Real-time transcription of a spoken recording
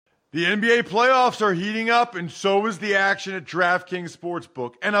The NBA playoffs are heating up, and so is the action at DraftKings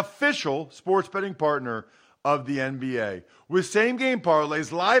Sportsbook, an official sports betting partner of the NBA. With same-game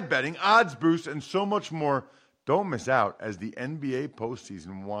parlays, live betting, odds boosts, and so much more, don't miss out as the NBA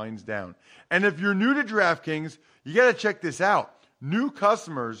postseason winds down. And if you're new to DraftKings, you got to check this out. New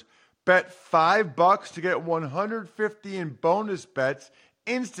customers bet $5 to get $150 in bonus bets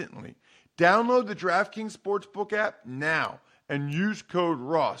instantly. Download the DraftKings Sportsbook app now and use code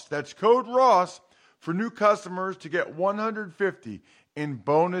ROSS. That's code ROSS for new customers to get $150 in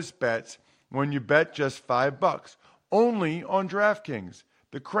bonus bets when you bet just $5. Only on DraftKings.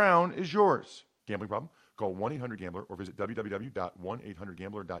 The crown is yours. Gambling problem? Call 1-800-GAMBLER or visit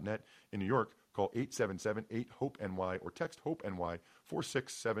www.1800gambler.net. In New York, call 877-8-HOPE-NY or text HOPE-NY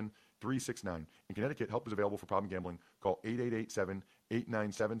 467-369. In Connecticut, help is available for problem gambling. Call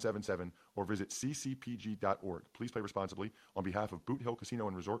 888-7-897-7777 or visit ccpg.org. Please play responsibly on behalf of Boot Hill Casino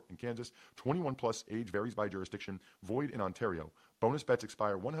and Resort in Kansas. 21 plus, age varies by jurisdiction. Void in Ontario. Bonus bets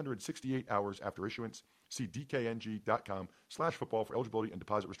expire 168 hours after issuance. See dkng.com/football for eligibility and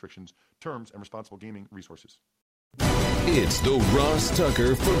deposit restrictions, terms, and responsible gaming resources. It's the Ross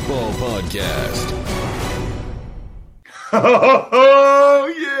Tucker Football Podcast.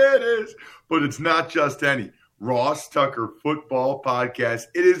 Oh, yeah, it is. But it's not just any Ross Tucker Football Podcast.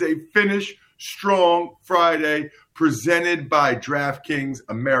 It is a Finish Strong Friday presented by DraftKings,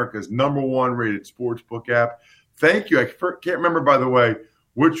 America's #1 rated sportsbook app. Thank you. I can't remember, by the way,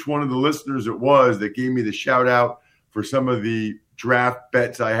 which one of the listeners it was that gave me the shout out for some of the draft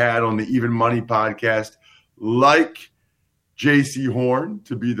bets I had on the Even Money podcast, like J.C. Horn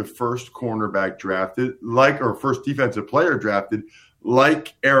to be the first cornerback drafted, or first defensive player drafted,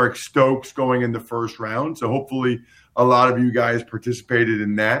 like Eric Stokes going in the first round. So hopefully a lot of you guys participated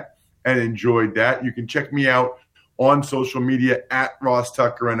in that and enjoyed that. You can check me out on social media at Ross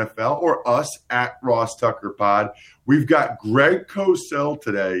Tucker NFL or us at Ross Tucker Pod. We've got Greg Cosell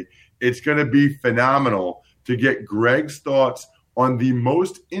today. It's going to be phenomenal to get Greg's thoughts on the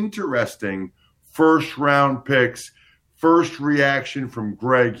most interesting first round picks. First reaction from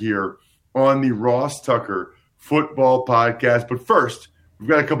Greg here on the Ross Tucker Football Podcast. But first, we've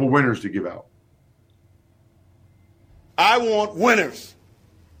got a couple winners to give out. I want winners.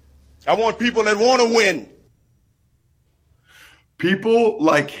 I want people that want to win. People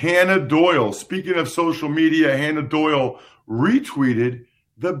like Hannah Doyle. Speaking of social media, Hannah Doyle retweeted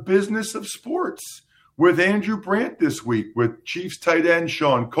the business of sports with Andrew Brandt this week with Chiefs tight end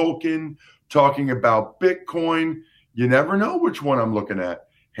Sean Culkin talking about Bitcoin. You never know which one I'm looking at.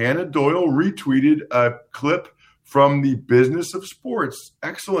 Hannah Doyle retweeted a clip from the business of sports.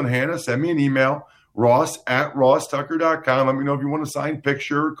 Excellent, Hannah. Send me an email, ross@rosstucker.com. Let me know if you want a signed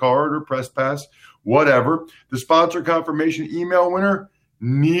picture, card, or press pass, whatever. The sponsor confirmation email winner,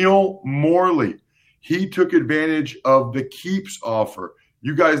 Neil Morley. He took advantage of the Keeps offer.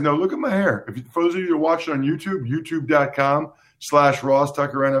 You guys know, look at my hair. For those of you who are watching on YouTube,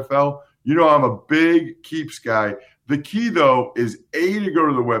 youtube.com/RossTuckerNFL, you know I'm a big Keeps guy. The key, though, is A, to go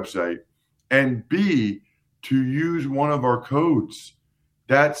to the website, and B, to use one of our codes.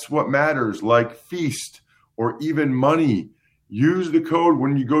 That's what matters, like Feast or even Money. Use the code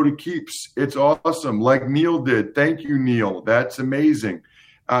when you go to Keeps. It's awesome, like Neil did. Thank you, Neil. That's amazing.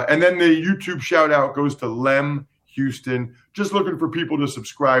 And then the YouTube shout-out goes to Lem Houston. Just looking for people to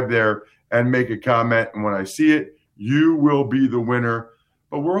subscribe there and make a comment. And when I see it, you will be the winner.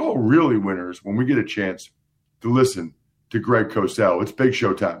 But we're all really winners when we get a chance to listen to Greg Cosell. It's Big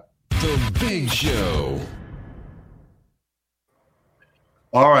Show time. The Big Show.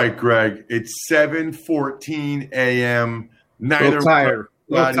 All right, Greg. It's 7:14 a.m. Little tired,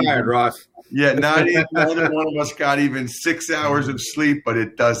 Ross. Yeah, neither one of us got even 6 hours of sleep, but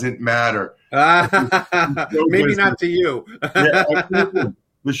it doesn't matter. Maybe not to you. Yeah,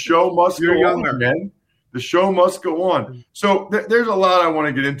 the show must go on, man. The show must go on. So there's a lot I want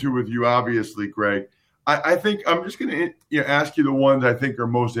to get into with you, obviously, Greg. I think I'm just going to ask you the ones I think are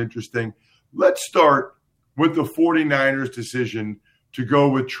most interesting. Let's start with the 49ers decision to go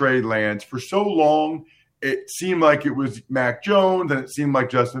with Trey Lance. For so long, it seemed like it was Mac Jones, and it seemed like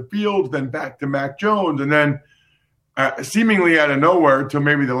Justin Fields, then back to Mac Jones, and then seemingly out of nowhere until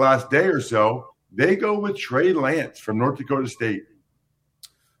maybe the last day or so, they go with Trey Lance from North Dakota State.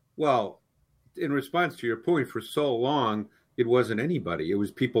 Well, in response to your point, for so long, it wasn't anybody. It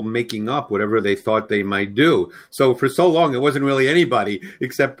was people making up whatever they thought they might do. So for so long, it wasn't really anybody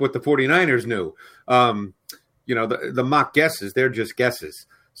except what the 49ers knew. The mock guesses, they're just guesses.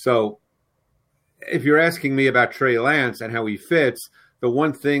 So if you're asking me about Trey Lance and how he fits, the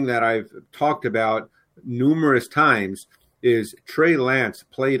one thing that I've talked about numerous times is Trey Lance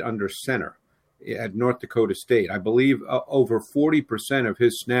played under center at North Dakota State. I believe over 40% of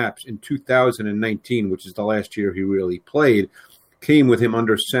his snaps in 2019, which is the last year he really played, came with him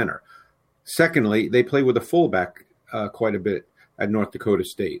under center. Secondly, they play with a fullback quite a bit at North Dakota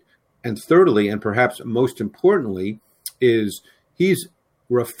State. And thirdly, and perhaps most importantly, is he's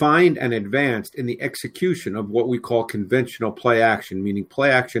refined and advanced in the execution of what we call conventional play action, meaning play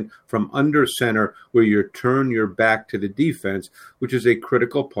action from under center where you turn your back to the defense, which is a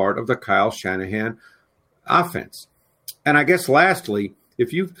critical part of the Kyle Shanahan offense. And I guess lastly,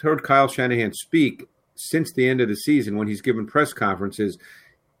 if you've heard Kyle Shanahan speak since the end of the season when he's given press conferences,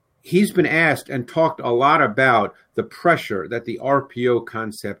 he's been asked and talked a lot about the pressure that the RPO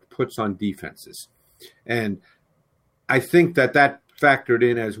concept puts on defenses. And I think that factored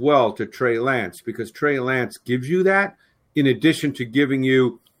in as well to Trey Lance, because Trey Lance gives you that in addition to giving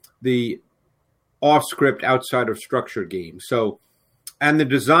you the off-script, outside of structure game. So, and the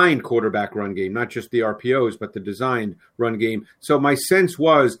designed quarterback run game, not just the RPOs, but the designed run game. So my sense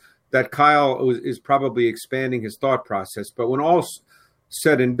was that Kyle is probably expanding his thought process. But when all's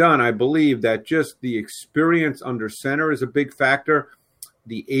said and done, I believe that just the experience under center is a big factor.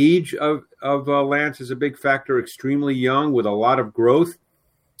 The age of Lance is a big factor, extremely young with a lot of growth.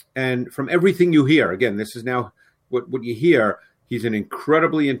 And from everything you hear, again, this is now what you hear, he's an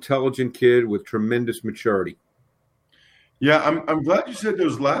incredibly intelligent kid with tremendous maturity. Yeah, I'm glad you said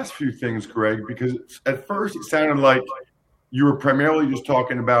those last few things, Greg, because at first it sounded like you were primarily just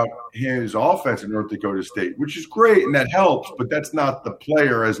talking about his offense at North Dakota State, which is great and that helps, but that's not the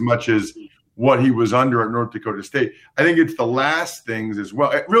player as much as what he was under at North Dakota State. I think it's the last things as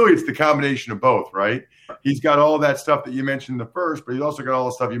well. Really, it's the combination of both, right? He's got all that stuff that you mentioned in the first, but he's also got all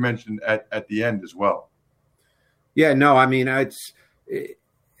the stuff you mentioned at the end as well. Yeah, no, I mean,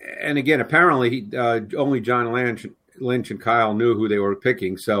 and again, apparently only John Lynch and Kyle knew who they were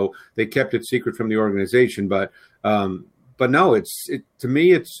picking, so they kept it secret from the organization. But no, to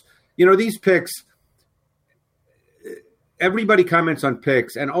me, it's, these picks, everybody comments on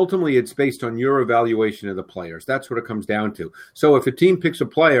picks, and ultimately it's based on your evaluation of the players. That's what it comes down to. So if a team picks a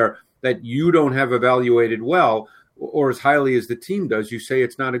player that you don't have evaluated well, or as highly as the team does, you say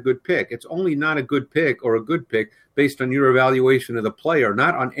it's not a good pick. It's only not a good pick or a good pick based on your evaluation of the player,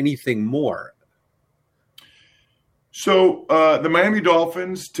 not on anything more. So the Miami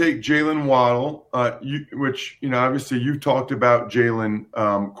Dolphins take Jalen Waddle, which, obviously you've talked about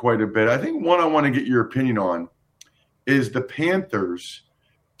Jalen quite a bit. I think one I want to get your opinion on is the Panthers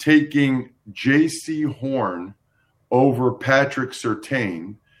taking J.C. Horn over Patrick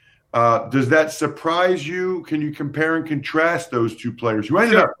Surtain. Does that surprise you? Can you compare and contrast those two players who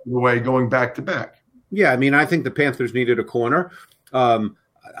ended up, by the way, going back to back? Yeah, I mean, I think the Panthers needed a corner.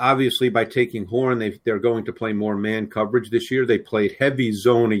 Obviously, by taking Horn, they're going to play more man coverage this year. They played heavy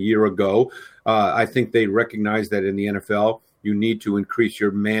zone a year ago. I think they recognize that in the NFL, you need to increase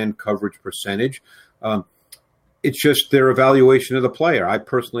your man coverage percentage. It's just their evaluation of the player. I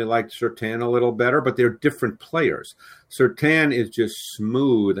personally liked Surtain a little better, but they're different players. Surtain is just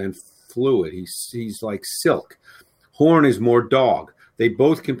smooth and fluid. He's like silk. Horn is more dog. They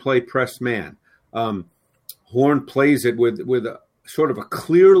both can play press man. Horn plays it with a sort of a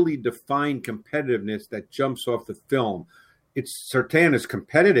clearly defined competitiveness that jumps off the film. Surtain is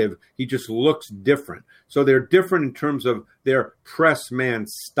competitive. He just looks different. So they're different in terms of their press man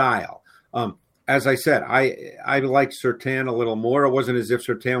style. As I said, I liked Surtain a little more. It wasn't as if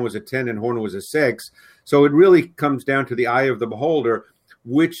Surtain was a 10 and Horn was a 6. So it really comes down to the eye of the beholder,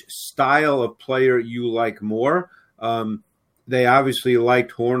 which style of player you like more. They obviously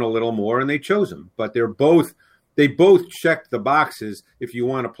liked Horn a little more, and they chose him. But they both check the boxes if you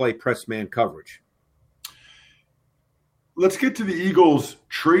want to play press man coverage. Let's get to the Eagles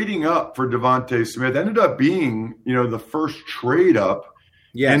trading up for Devontae Smith. Ended up being, the first trade up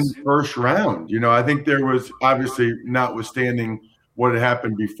in the first round. I think there was obviously, notwithstanding what had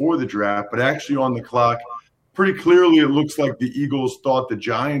happened before the draft, but actually on the clock, pretty clearly it looks like the Eagles thought the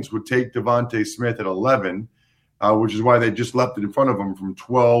Giants would take Devontae Smith at 11, which is why they just left it in front of them from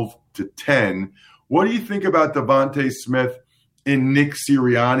 12 to 10. What do you think about Devontae Smith in Nick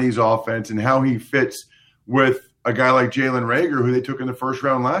Sirianni's offense and how he fits with a guy like Jalen Reagor, who they took in the first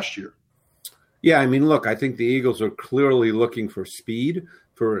round last year? Yeah, I mean, look, I think the Eagles are clearly looking for speed,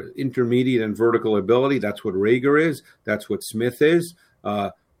 for intermediate and vertical ability. That's what Reagor is. That's what Smith is.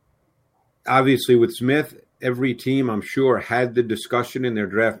 Obviously, with Smith, every team, I'm sure, had the discussion in their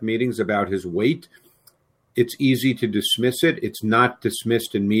draft meetings about his weight. It's easy to dismiss it. It's not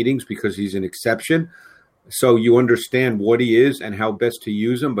dismissed in meetings because he's an exception. So you understand what he is and how best to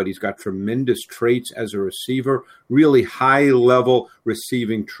use him, but he's got tremendous traits as a receiver, really high-level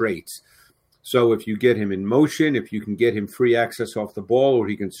receiving traits. So if you get him in motion, if you can get him free access off the ball or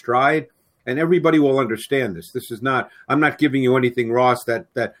he can stride, and everybody will understand this. This is not – I'm not giving you anything, Ross,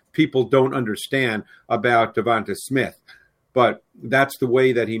 that people don't understand about Devonta Smith. But that's the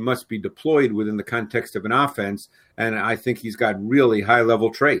way that he must be deployed within the context of an offense, and I think he's got really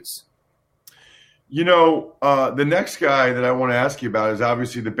high-level traits. You know, the next guy that I want to ask you about is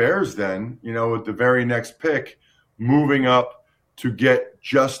obviously the Bears then, you know, with the very next pick, moving up to get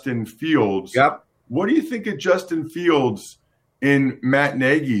Justin Fields. Yep. What do you think of Justin Fields in Matt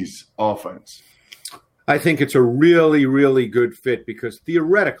Nagy's offense? I think it's a really, really good fit because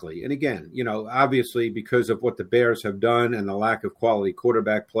theoretically, and again, you know, obviously because of what the Bears have done and the lack of quality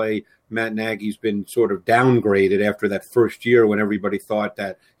quarterback play, Matt Nagy's been sort of downgraded after that first year when everybody thought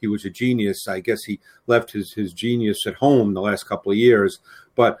that he was a genius. I guess he left his genius at home the last couple of years.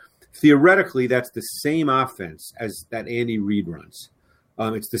 But theoretically, that's the same offense as that Andy Reid runs.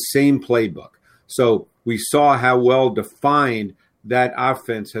 It's the same playbook. So we saw how well defined that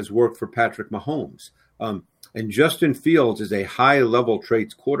offense has worked for Patrick Mahomes. And Justin Fields is a high-level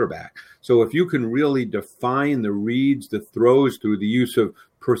traits quarterback. So if you can really define the reads, the throws through the use of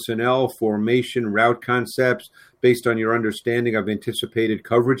personnel, formation, route concepts based on your understanding of anticipated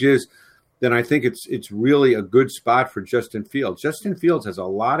coverages, then I think it's really a good spot for Justin Fields. Justin Fields has a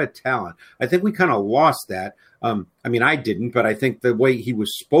lot of talent. I think we kind of lost that. I mean, I didn't, but I think the way he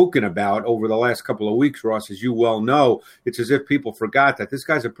was spoken about over the last couple of weeks, Ross, as you well know, it's as if people forgot that this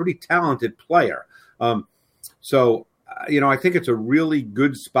guy's a pretty talented player. So, you know, I think it's a really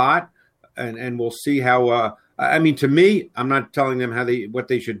good spot, and we'll see how. I mean, to me, I'm not telling them what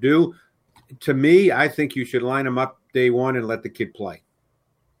they should do. To me, I think you should line them up day one and let the kid play.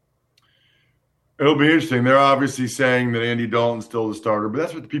 It'll be interesting. They're obviously saying that Andy Dalton's still the starter, but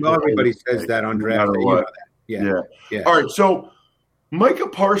that's what the people. Well, everybody says that on draft day. You know that. Yeah. All right. So, Micah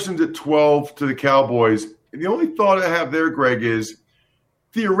Parsons at 12 to the Cowboys. The only thought I have there, Greg, is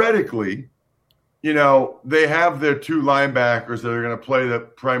theoretically, you know, they have their two linebackers that are going to play the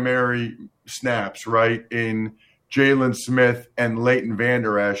primary snaps, right, in Jalen Smith and Leighton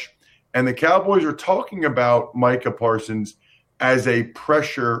Vander Esch. And the Cowboys are talking about Micah Parsons as a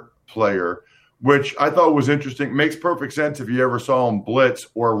pressure player, which I thought was interesting. Makes perfect sense if you ever saw him blitz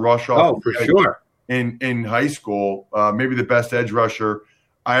or rush off. Oh, for sure. In high school, maybe the best edge rusher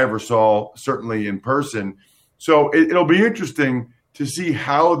I ever saw, certainly in person. So it'll be interesting to see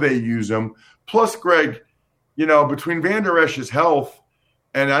how they use him. Plus, Greg, you know, between Van Der Esch's health,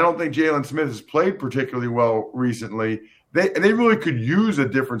 and I don't think Jalen Smith has played particularly well recently, they really could use a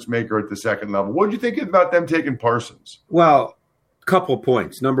difference maker at the second level. What do you think about them taking Parsons? Well, a couple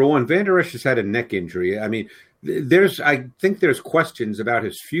points. Number one, Van Der Esch has had a neck injury. I mean, I think there's questions about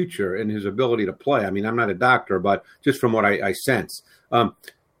his future and his ability to play. I mean, I'm not a doctor, but just from what I sense.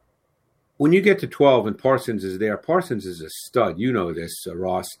 When you get to 12 and Parsons is there, Parsons is a stud. You know this,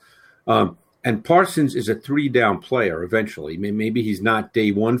 Ross. And Parsons is a three-down player eventually. Maybe he's not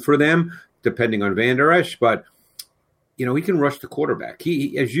day one for them, depending on Van Der Esch, but, you know, he can rush the quarterback.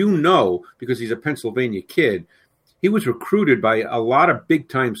 He, as you know, because he's a Pennsylvania kid, he was recruited by a lot of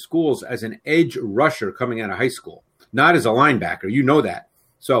big-time schools as an edge rusher coming out of high school, not as a linebacker. You know that.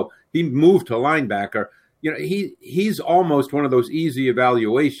 So he moved to linebacker. You know, he's almost one of those easy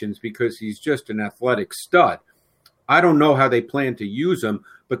evaluations because he's just an athletic stud. I don't know how they plan to use him,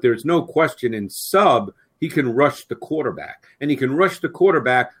 but there's no question in sub, he can rush the quarterback. And he can rush the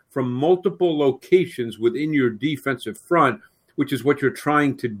quarterback from multiple locations within your defensive front, which is what you're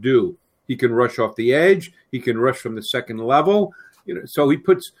trying to do. He can rush off the edge. He can rush from the second level. You know, so he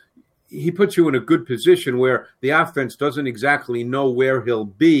puts you in a good position where the offense doesn't exactly know where he'll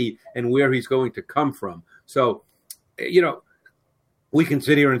be and where he's going to come from. So, you know, we can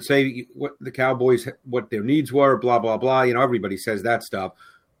sit here and say what the Cowboys, what their needs were, blah, blah, blah. You know, everybody says that stuff.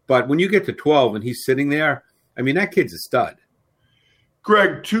 But when you get to 12 and he's sitting there, I mean, that kid's a stud.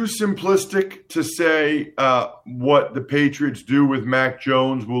 Greg, too simplistic to say what the Patriots do with Mac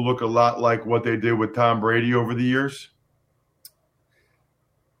Jones will look a lot like what they did with Tom Brady over the years?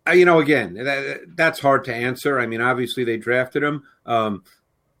 You know, again, that's hard to answer. I mean, obviously they drafted him.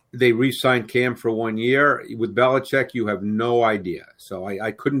 They re-signed Cam for 1 year. With Belichick, you have no idea. So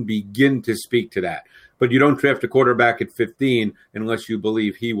I couldn't begin to speak to that. But you don't draft a quarterback at 15 unless you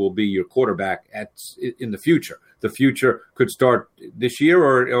believe he will be your quarterback in the future. The future could start this year,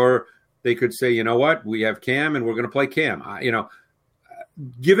 or they could say, you know what, we have Cam and we're going to play Cam. You know,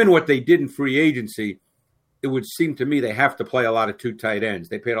 given what they did in free agency, it would seem to me they have to play a lot of two tight ends.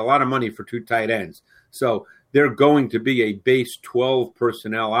 They paid a lot of money for two tight ends. So they're going to be a base 12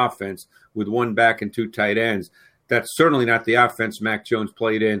 personnel offense with one back and two tight ends. That's certainly not the offense Mac Jones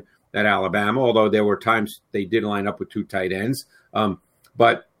played in at Alabama, although there were times they did line up with two tight ends.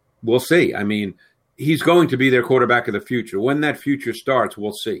 But we'll see. I mean, he's going to be their quarterback of the future. When that future starts,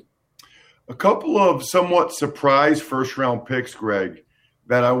 we'll see. A couple of somewhat surprise first-round picks, Greg,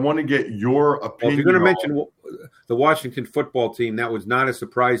 that I want to get your opinion on. Well, if you're going to mention the Washington football team, that was not a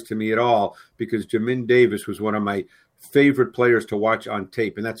surprise to me at all because Jamin Davis was one of my favorite players to watch on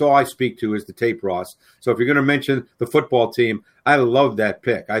tape. And that's all I speak to is the tape, Ross. So if you're going to mention the football team, I love that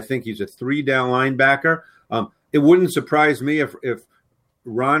pick. I think he's a 3-down linebacker. It wouldn't surprise me if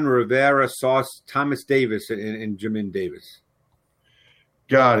Ron Rivera saw Thomas Davis and Jamin Davis.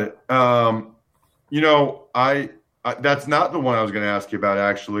 Got it. That's not the one I was going to ask you about,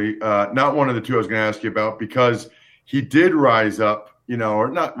 actually. Not one of the two I was going to ask you about because he did rise up, or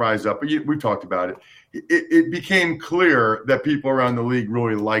not rise up, but we've talked about it. It became clear that people around the league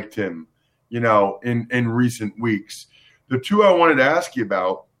really liked him, in recent weeks. The two I wanted to ask you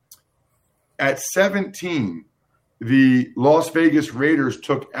about, at 17, the Las Vegas Raiders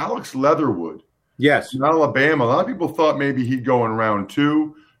took Alex Leatherwood. Yes. In Alabama. A lot of people thought maybe he'd go in round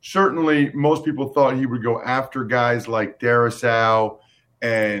 2. Certainly, most people thought he would go after guys like Darrisaw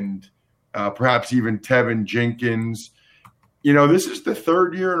and perhaps even Tevin Jenkins. This is the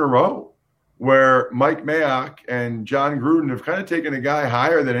third year in a row where Mike Mayock and John Gruden have kind of taken a guy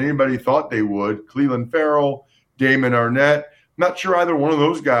higher than anybody thought they would. Cleveland Farrell, Damon Arnett. Not sure either one of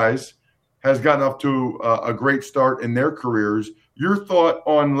those guys has gotten off to a great start in their careers. Your thought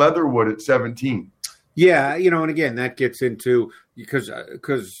on Leatherwood at 17? Yeah, and again, that gets into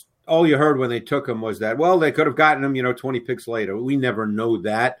because all you heard when they took him was that, well, they could have gotten him, 20 picks later. We never know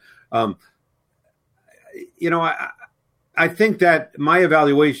that. I think that my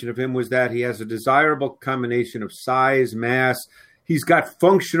evaluation of him was that he has a desirable combination of size, mass. He's got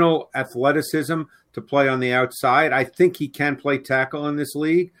functional athleticism to play on the outside. I think he can play tackle in this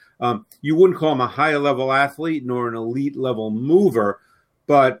league. You wouldn't call him a high-level athlete nor an elite-level mover,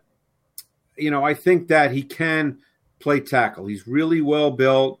 but, I think that he can play tackle. He's really well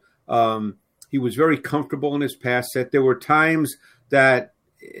built. He was very comfortable in his pass set. There were times that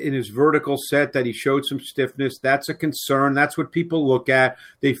in his vertical set that he showed some stiffness. That's a concern. That's what people look at.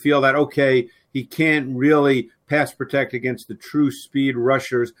 They feel that, okay, he can't really pass protect against the true speed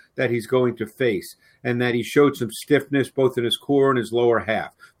rushers that he's going to face, and that he showed some stiffness both in his core and his lower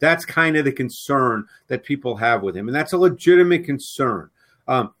half. That's kind of the concern that people have with him, and that's a legitimate concern.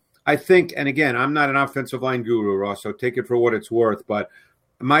 I think, and again, I'm not an offensive line guru, Ross, so take it for what it's worth, but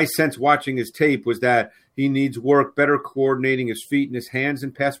my sense watching his tape was that he needs work better coordinating his feet and his hands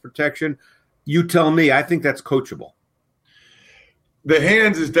in pass protection. You tell me. I think that's coachable. The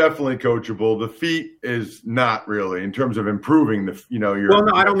hands is definitely coachable. The feet is not really in terms of improving the, your. Well,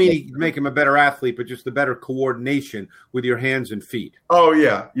 no, I don't mean make him a better athlete, but just the better coordination with your hands and feet. Oh,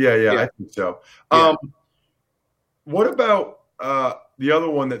 yeah. I think so. Yeah. What about the other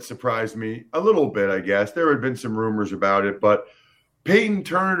one that surprised me a little bit, I guess? There had been some rumors about it, but Peyton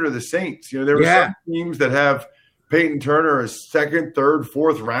Turner to the Saints. There were some teams that have Peyton Turner as second, third,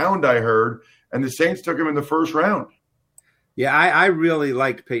 fourth round, I heard, and the Saints took him in the first round. Yeah, I really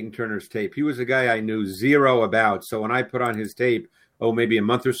liked Peyton Turner's tape. He was a guy I knew zero about. So when I put on his tape, maybe a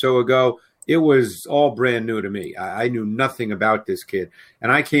month or so ago, it was all brand new to me. I knew nothing about this kid.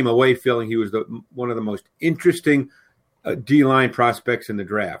 And I came away feeling he was one of the most interesting D-line prospects in the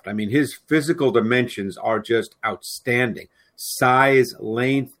draft. I mean, his physical dimensions are just outstanding. Size,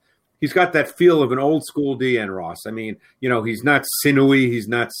 length. He's got that feel of an old school DN, Ross. I mean, he's not sinewy. He's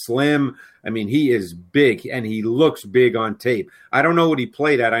not slim. I mean, he is big, and he looks big on tape. I don't know what he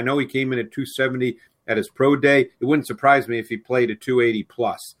played at. I know he came in at 270 at his pro day. It wouldn't surprise me if he played at 280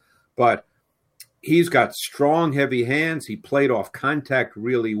 plus. But he's got strong, heavy hands. He played off contact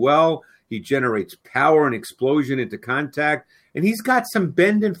really well. He generates power and explosion into contact. And he's got some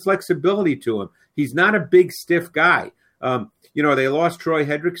bend and flexibility to him. He's not a big, stiff guy. They lost Troy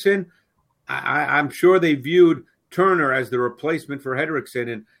Hendrickson. I'm sure they viewed Turner as the replacement for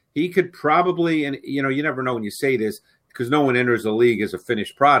Hendrickson, and he could probably, and you never know when you say this because no one enters the league as a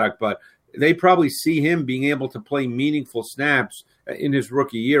finished product, but they probably see him being able to play meaningful snaps in his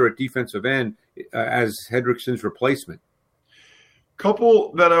rookie year at defensive end as Hendrickson's replacement.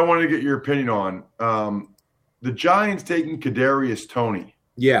 Couple that I wanted to get your opinion on. The Giants taking Kadarius Toney.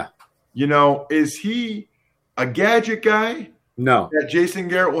 Yeah. Is he a gadget guy? No. That Jason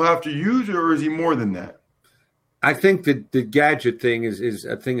Garrett will have to use, or is he more than that? I think that the gadget thing is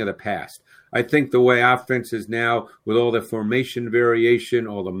a thing of the past. I think the way offense is now, with all the formation variation,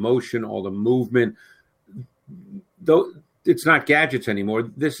 all the motion, all the movement, though it's not gadgets anymore.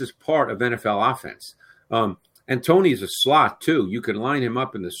 This is part of NFL offense. And Tony's a slot too. You can line him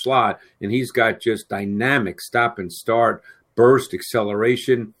up in the slot, and he's got just dynamic stop and start, burst,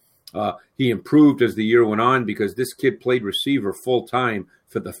 acceleration. He improved as the year went on because this kid played receiver full time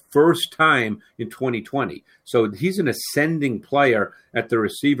for the first time in 2020. So he's an ascending player at the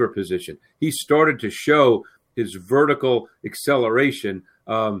receiver position. He started to show his vertical acceleration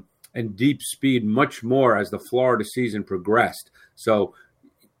and deep speed much more as the Florida season progressed. So,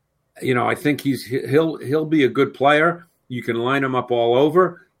 I think he'll be a good player. You can line him up all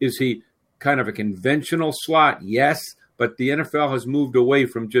over. Is he kind of a conventional slot? Yes, but the NFL has moved away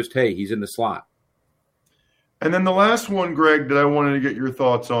from just, hey, he's in the slot. And then the last one, Greg, that I wanted to get your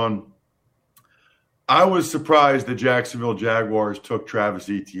thoughts on, I was surprised the Jacksonville Jaguars took Travis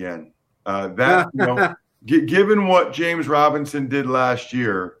Etienne. Given what James Robinson did last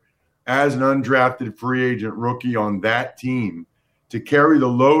year as an undrafted free agent rookie on that team, to carry the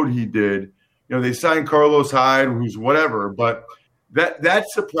load he did, they signed Carlos Hyde, who's whatever, but that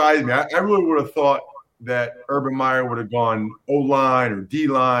surprised me. I really would have thought that Urban Meyer would have gone O-line or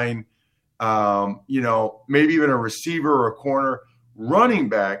D-line, maybe even a receiver or a corner, running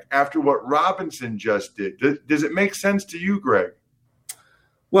back after what Robinson just did. Does it make sense to you, Greg?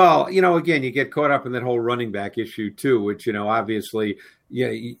 Well, again, you get caught up in that whole running back issue too, which, obviously,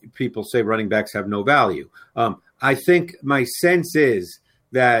 people say running backs have no value. I think my sense is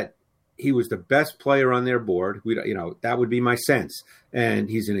that he was the best player on their board. That would be my sense. And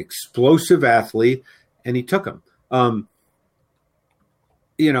he's an explosive athlete, and he took him. I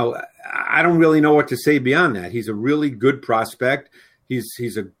don't really know what to say beyond that. He's a really good prospect.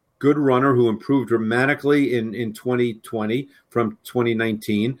 He's a good runner who improved dramatically in 2020 from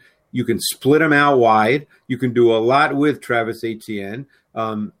 2019. You can split him out wide. You can do a lot with Travis Etienne.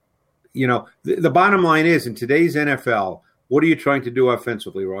 The bottom line is, in today's NFL, what are you trying to do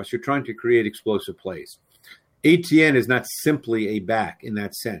offensively, Ross? You're trying to create explosive plays. Etienne is not simply a back in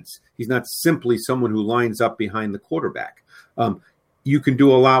that sense. He's not simply someone who lines up behind the quarterback. You can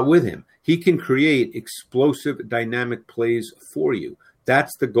do a lot with him. He can create explosive, dynamic plays for you.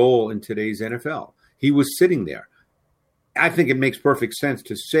 That's the goal in today's NFL. He was sitting there. I think it makes perfect sense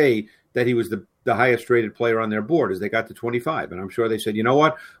to say that he was the highest rated player on their board as they got to 25. And I'm sure they said, you know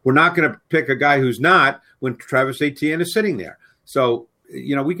what? We're not going to pick a guy who's not when Travis Etienne is sitting there. So,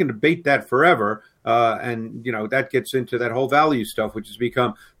 we can debate that forever. And that gets into that whole value stuff, which has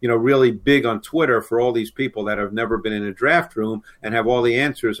become, really big on Twitter for all these people that have never been in a draft room and have all the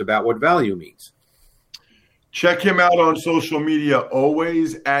answers about what value means. Check him out on social media,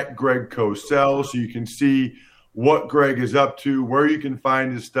 always at Greg Cosell, so you can see what Greg is up to, where you can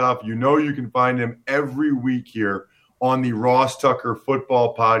find his stuff. You can find him every week here on the Ross Tucker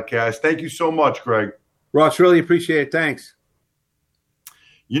Football Podcast. Thank you so much, Greg. Ross, really appreciate it. Thanks.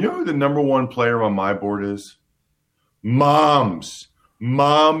 You know who the number one player on my board is? Moms.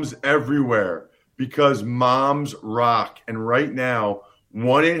 Moms everywhere, because moms rock. And right now,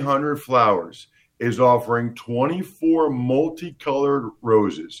 1-800-Flowers is offering 24 multicolored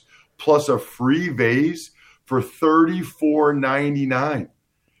roses plus a free vase for $34.99.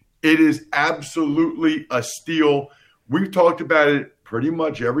 It is absolutely a steal. We've talked about it pretty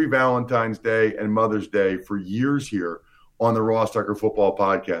much every Valentine's Day and Mother's Day for years here on the Ross Tucker Football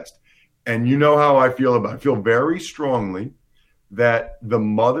Podcast. And you know how I feel about it. I feel very strongly that the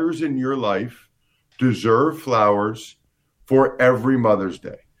mothers in your life deserve flowers for every Mother's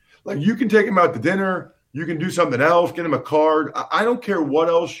Day. Like, you can take them out to dinner. You can do something else, get them a card. I don't care what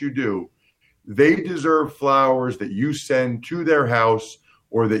else you do. They deserve flowers that you send to their house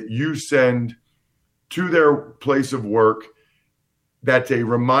or that you send to their place of work. That's a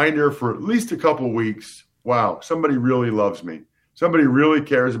reminder for at least a couple of weeks. Wow, somebody really loves me. Somebody really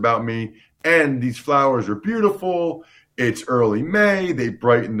cares about me. And these flowers are beautiful. It's early May. They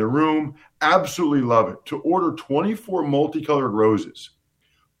brighten the room. Absolutely love it. To order 24 multicolored roses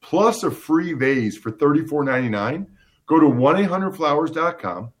plus a free vase for $34.99, go to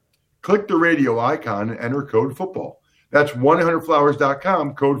 1-800-Flowers.com, click the radio icon, and enter code football. That's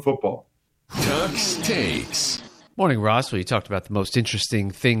 1-800-Flowers.com, code football. Tuck's Takes. Morning, Ross. Well, you talked about the most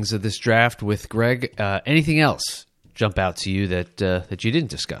interesting things of this draft with Greg. Anything else jump out to you that you didn't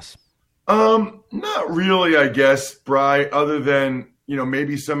discuss? Not really, I guess, Bri, other than,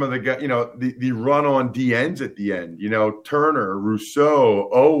 maybe some of the guys, the run on DNs at the end, Turner, Rousseau,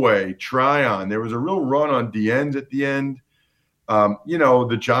 Owe, Tryon. There was a real run on DNs at the end.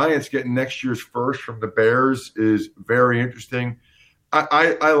 The Giants getting next year's first from the Bears is very interesting.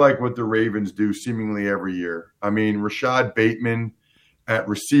 I like what the Ravens do seemingly every year. I mean, Rashad Bateman at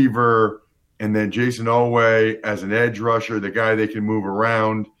receiver, and then Jason Olway as an edge rusher, the guy they can move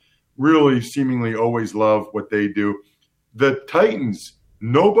around. Really seemingly always love what they do. The Titans,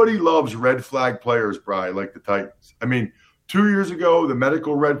 nobody loves red flag players, Bri, like the Titans. I mean, 2 years ago, the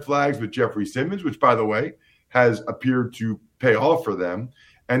medical red flags with Jeffrey Simmons, which, by the way, has appeared to pay off for them.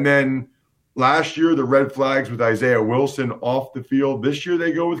 And then last year, the red flags with Isaiah Wilson off the field. This year,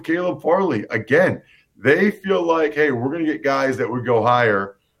 they go with Caleb Farley. Again, they feel like, hey, we're going to get guys that would go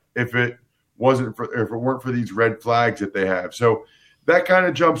higher if it weren't for these red flags that they have. So that kind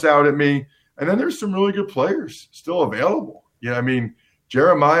of jumps out at me. And then there's some really good players still available. Yeah, I mean,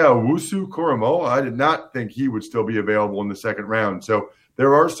 Jeremiah Owusu-Koramoah, I did not think he would still be available in the second round. So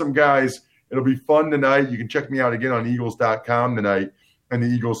there are some guys. It'll be fun tonight. You can check me out again on Eagles.com tonight and the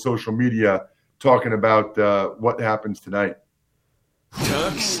Eagles social media talking about what happens tonight.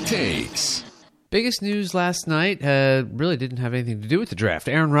 Tux Takes. Biggest news last night really didn't have anything to do with the draft.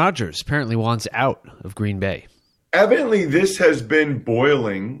 Aaron Rodgers apparently wants out of Green Bay. Evidently, this has been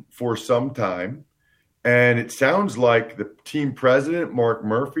boiling for some time, and it sounds like the team president, Mark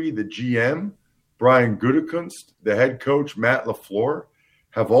Murphy, the GM, Brian Gutekunst, the head coach, Matt LaFleur,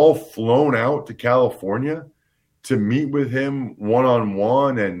 have all flown out to California to meet with him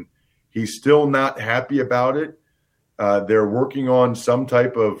one-on-one, and he's still not happy about it. They're working on some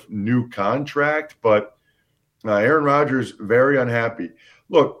type of new contract, but Aaron Rodgers, very unhappy.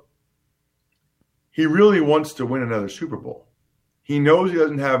 Look, he really wants to win another Super Bowl. He knows he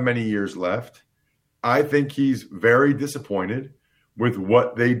doesn't have many years left. I think he's very disappointed with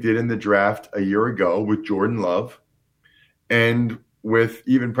what they did in the draft a year ago with Jordan Love and with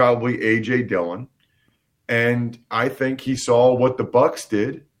even probably A.J. Dillon. And I think he saw what the Bucs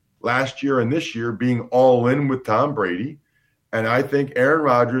did last year and this year being all in with Tom Brady. And I think Aaron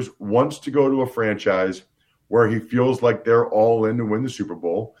Rodgers wants to go to a franchise where he feels like they're all in to win the Super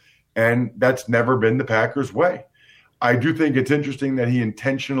Bowl. And that's never been the Packers' way. I do think it's interesting that he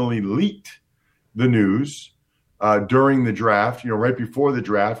intentionally leaked the news during the draft, right before the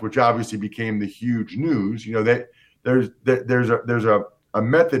draft, which obviously became the huge news. That there's a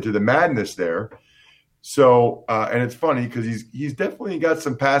method to the madness there. So, and it's funny because he's definitely got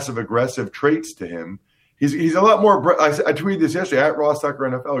some passive aggressive traits to him. He's a lot more. I tweeted this yesterday at Ross Tucker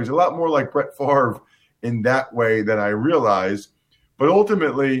NFL. He's a lot more like Brett Favre in that way than I realized. But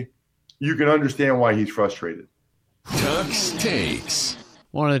ultimately, you can understand why he's frustrated. Tux Takes.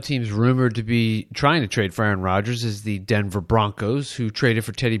 One of the teams rumored to be trying to trade for Aaron Rodgers is the Denver Broncos, who traded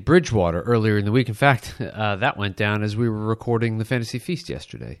for Teddy Bridgewater earlier in the week. In fact, that went down as we were recording the Fantasy Feast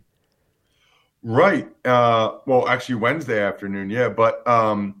yesterday. Right. Well, actually Wednesday afternoon, yeah. But,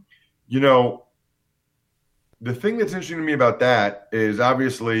 the thing that's interesting to me about that is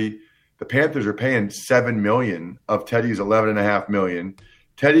obviously the Panthers are paying $7 million of Teddy's $11.5 million.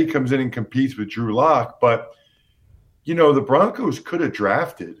 Teddy comes in and competes with Drew Lock, but the Broncos could have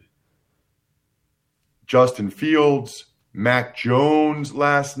drafted Justin Fields, Mac Jones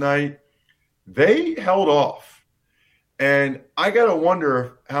last night. They held off. And I got to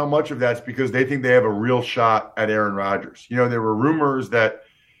wonder how much of that's because they think they have a real shot at Aaron Rodgers. There were rumors that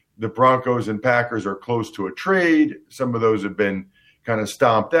the Broncos and Packers are close to a trade. Some of those have been kind of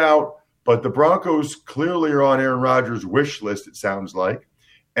stomped out. But the Broncos clearly are on Aaron Rodgers' wish list, it sounds like,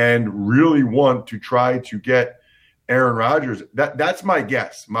 and really want to try to get Aaron Rodgers. That's my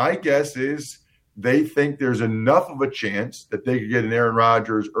guess. My guess is they think there's enough of a chance that they could get an Aaron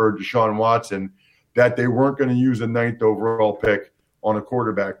Rodgers or Deshaun Watson that they weren't going to use a 9th overall pick on a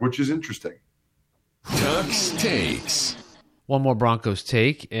quarterback, which is interesting. Tux Takes. One more Broncos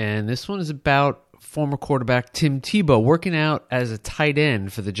take, and this one is about former quarterback Tim Tebow working out as a tight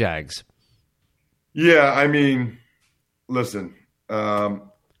end for the Jags. Yeah, I mean, listen, I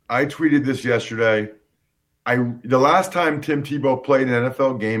tweeted this yesterday. The last time Tim Tebow played an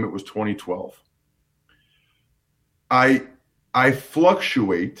NFL game, it was 2012. I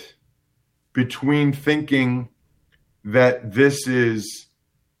fluctuate between thinking that this is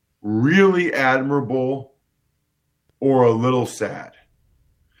really admirable or a little sad.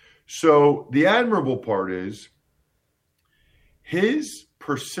 So the admirable part is his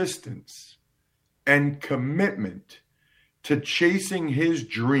persistence and commitment to chasing his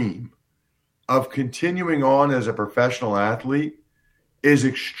dream of continuing on as a professional athlete is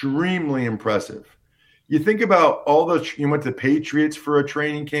extremely impressive. You think about you went to Patriots for a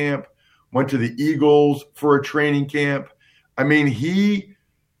training camp, went to the Eagles for a training camp. I mean, he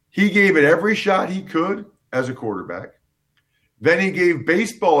gave it every shot he could as a quarterback. Then he gave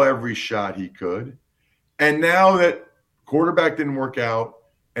baseball every shot he could. And now that quarterback didn't work out,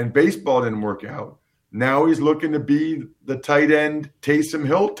 and baseball didn't work out. Now he's looking to be the tight end Taysom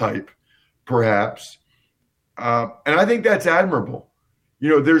Hill type, perhaps. And I think that's admirable.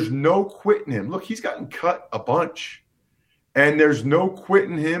 There's no quitting him. Look, he's gotten cut a bunch, and there's no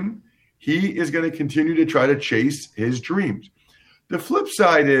quitting him. He is going to continue to try to chase his dreams. The flip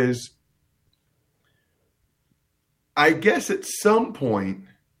side is, I guess at some point,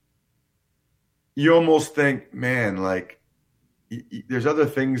 you almost think, man, like there's other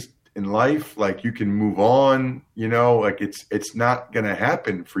things in life, like you can move on, like it's not going to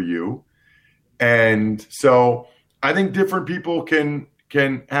happen for you. And so I think different people can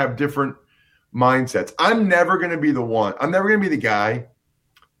have different mindsets. I'm never going to be the guy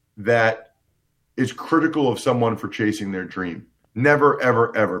that is critical of someone for chasing their dream. Never,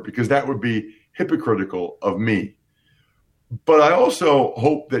 ever, ever, because that would be hypocritical of me. But I also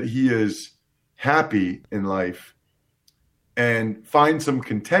hope that he is happy in life and find some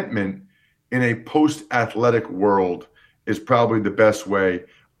contentment in a post-athletic world is probably the best way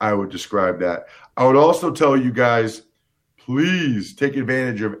I would describe that. I would also tell you guys, please take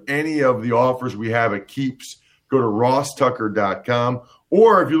advantage of any of the offers we have at Keeps. Go to rosstucker.com.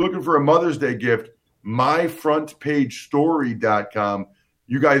 Or if you're looking for a Mother's Day gift, myfrontpagestory.com.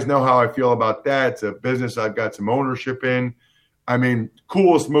 You guys know how I feel about that. It's a business I've got some ownership in. I mean,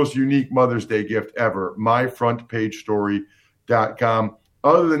 coolest, most unique Mother's Day gift ever, myfrontpagestory.com.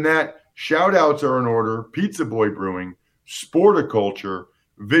 Other than that, shout-outs are in order. Pizza Boy Brewing, Sporticulture,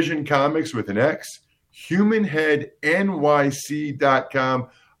 Vision Comics with an X, HumanHeadNYC.com.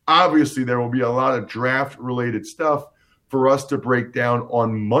 Obviously, there will be a lot of draft-related stuff for us to break down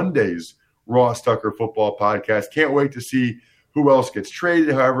on Monday's Ross Tucker Football Podcast. Can't wait to see who else gets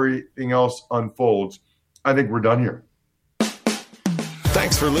traded, how everything else unfolds. I think we're done here.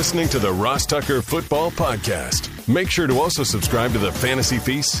 Thanks for listening to the Ross Tucker Football Podcast. Make sure to also subscribe to the Fantasy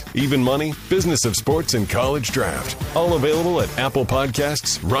Feast, Even Money, Business of Sports, and College Draft. All available at Apple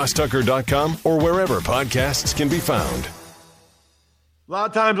Podcasts, rosstucker.com, or wherever podcasts can be found. A lot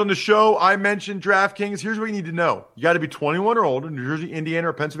of times on the show, I mentioned DraftKings. Here's what you need to know. You got to be 21 or older, New Jersey, Indiana,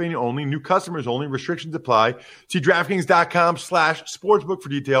 or Pennsylvania only. New customers only. Restrictions apply. See DraftKings.com/sportsbook for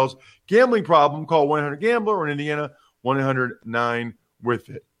details. Gambling problem, call 1-800-GAMBLER, or in Indiana,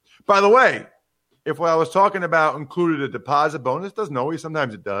 1-800-9-WITH-IT. By the way, if what I was talking about included a deposit bonus, doesn't always,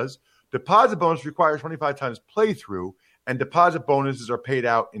 sometimes it does. Deposit bonus requires 25 times playthrough, and deposit bonuses are paid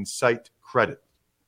out in site credit.